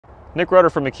Nick Rudder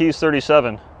from McKee's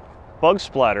 37. Bug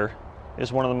splatter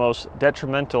is one of the most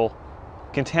detrimental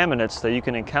contaminants that you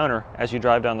can encounter as you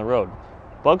drive down the road.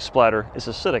 Bug splatter is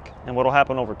acidic, and what will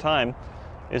happen over time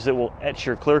is it will etch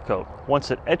your clear coat.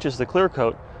 Once it etches the clear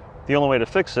coat, the only way to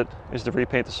fix it is to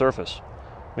repaint the surface.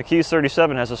 McKee's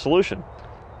 37 has a solution.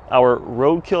 Our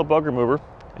Roadkill Bug Remover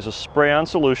is a spray-on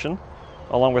solution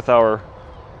along with our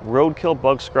Roadkill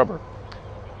Bug Scrubber.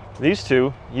 These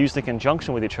two, used in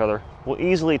conjunction with each other, will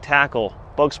easily tackle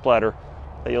bug splatter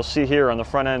that you'll see here on the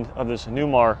front end of this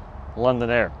Newmar London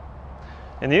Air.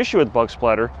 And the issue with bug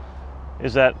splatter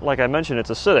is that, like I mentioned, it's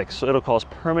acidic, so it'll cause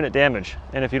permanent damage.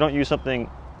 And if you don't use something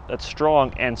that's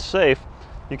strong and safe,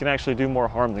 you can actually do more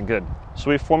harm than good. So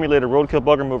we've formulated Roadkill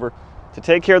Bug Remover to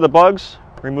take care of the bugs,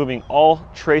 removing all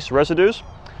trace residues.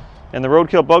 And the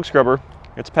Roadkill Bug Scrubber,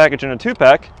 it's packaged in a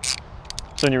 2-pack.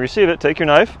 So when you receive it, take your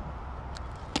knife,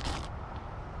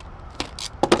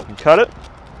 and cut it,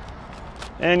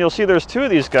 and you'll see there's 2 of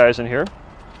these guys in here.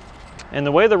 And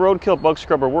the way the Roadkill Bug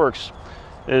Scrubber works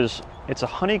is it's a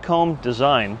honeycomb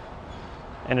design,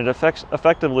 and it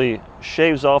effectively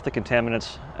shaves off the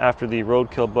contaminants after the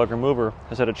Roadkill Bug Remover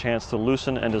has had a chance to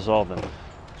loosen and dissolve them.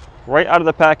 Right out of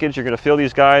the package, you're going to feel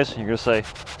these guys, and you're going to say,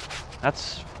 that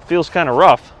feels kind of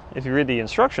rough. If you read the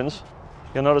instructions,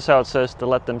 you'll notice how it says to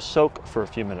let them soak for a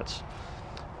few minutes.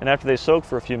 And after they soak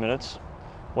for a few minutes,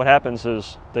 what happens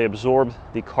is they absorb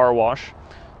the car wash,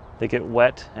 they get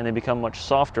wet, and they become much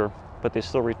softer, but they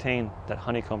still retain that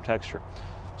honeycomb texture.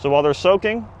 So while they're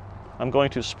soaking, I'm going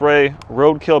to spray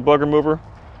Roadkill Bug Remover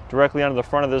directly onto the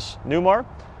front of this Newmar,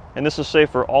 and this is safe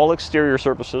for all exterior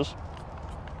surfaces.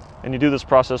 And you do this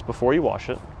process before you wash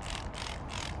it.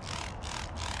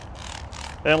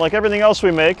 And like everything else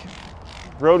we make,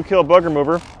 Roadkill Bug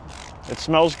Remover, it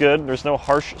smells good. There's no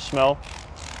harsh smell.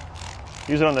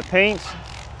 Use it on the paint,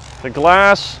 the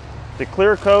glass, the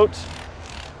clear coat,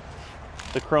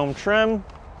 the chrome trim.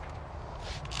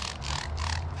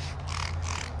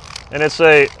 And it's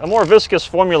a more viscous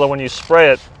formula when you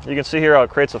spray it. You can see here how it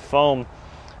creates a foam.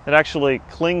 It actually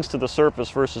clings to the surface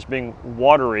versus being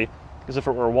watery, because if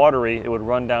it were watery, it would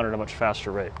run down at a much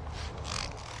faster rate.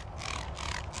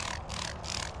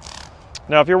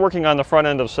 Now, if you're working on the front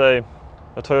end of, say,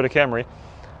 a Toyota Camry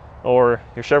or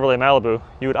your Chevrolet Malibu,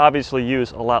 you would obviously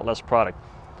use a lot less product.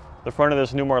 The front of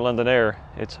this Newmar London Air,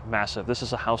 it's massive. This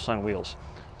is a house on wheels.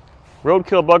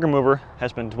 Roadkill Bug Remover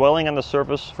has been dwelling on the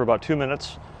surface for about 2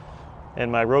 minutes,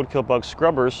 and my Roadkill Bug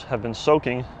Scrubbers have been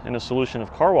soaking in a solution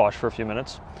of car wash for a few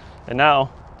minutes, and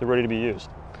now they're ready to be used.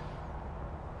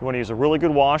 You want to use a really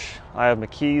good wash. I have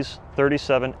McKee's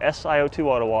 37 SiO2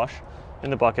 Auto Wash in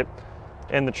the bucket,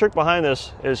 and the trick behind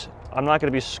this is I'm not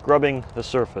going to be scrubbing the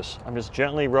surface. I'm just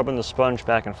gently rubbing the sponge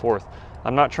back and forth.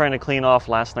 I'm not trying to clean off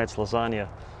last night's lasagna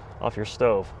off your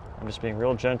stove. I'm just being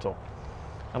real gentle.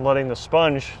 I'm letting the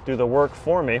sponge do the work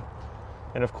for me.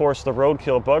 And of course, the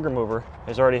Roadkill Bug Remover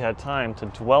has already had time to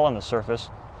dwell on the surface,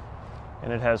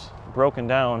 and it has broken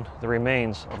down the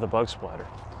remains of the bug splatter.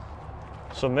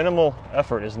 So minimal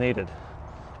effort is needed.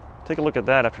 Take a look at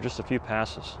that after just a few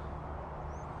passes.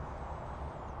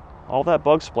 All that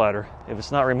bug splatter, if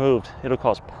it's not removed, it'll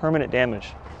cause permanent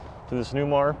damage to this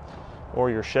Newmar or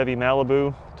your Chevy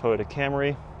Malibu, Toyota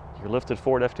Camry, your lifted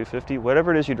Ford F-250,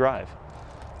 whatever it is you drive.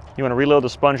 You want to reload the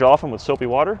sponge often with soapy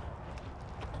water.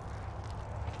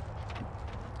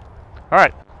 All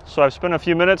right, so I've spent a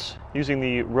few minutes using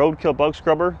the Roadkill Bug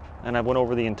Scrubber, and I went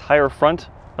over the entire front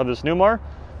of this Newmar.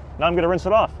 Now I'm going to rinse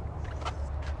it off.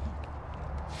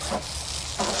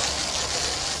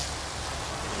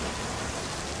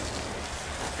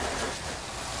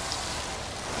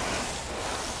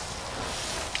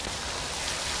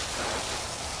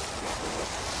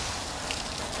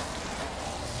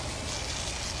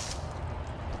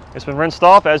 It's been rinsed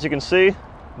off. As you can see,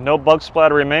 no bug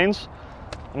splatter remains.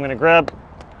 I'm going to grab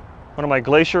one of my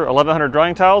Glacier 1100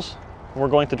 drying towels, and we're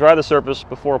going to dry the surface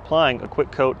before applying a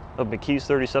quick coat of McKee's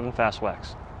 37 Fast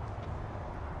Wax.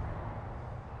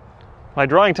 My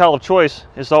drying towel of choice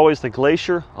is always the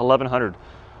Glacier 1100.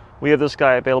 We have this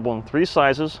guy available in 3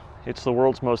 sizes. It's the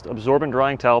world's most absorbent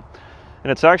drying towel,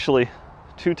 and it's actually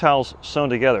 2 towels sewn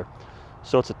together.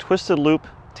 So it's a twisted loop,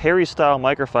 Terry style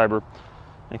microfiber.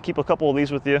 And keep a couple of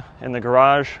these with you in the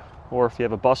garage, or if you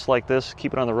have a bus like this,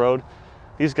 keep it on the road.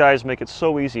 These guys make it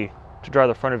so easy to dry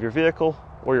the front of your vehicle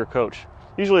or your coach.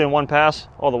 Usually in one pass,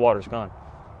 all the water's gone.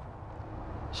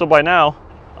 So by now,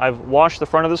 I've washed the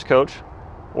front of this coach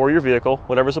or your vehicle,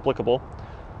 whatever's applicable.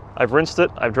 I've rinsed it,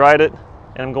 I've dried it,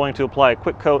 and I'm going to apply a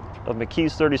quick coat of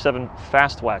McKee's 37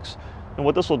 Fast Wax. And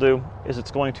what this will do is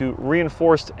it's going to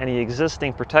reinforce any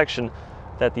existing protection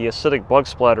that the acidic bug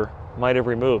splatter might have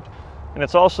removed. and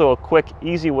it's also a quick,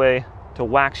 easy way to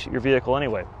wax your vehicle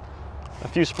anyway. A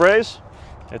few sprays,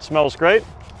 it smells great,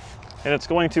 and it's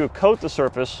going to coat the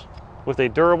surface with a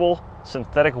durable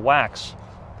synthetic wax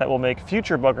that will make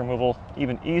future bug removal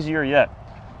even easier yet.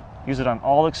 Use it on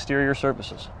all exterior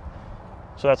surfaces.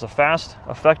 So that's a fast,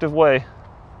 effective way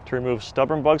to remove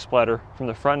stubborn bug splatter from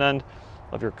the front end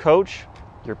of your coach,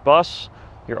 your bus,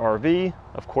 your RV,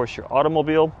 of course your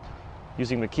automobile,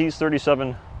 using McKee's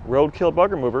 37 Roadkill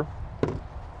Bug Remover,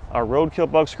 our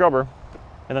Roadkill Bug Scrubber,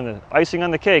 and then the icing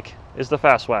on the cake is the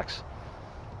Fast Wax.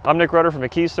 I'm Nick Rudder from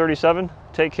McKee's 37.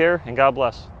 Take care and God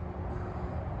bless.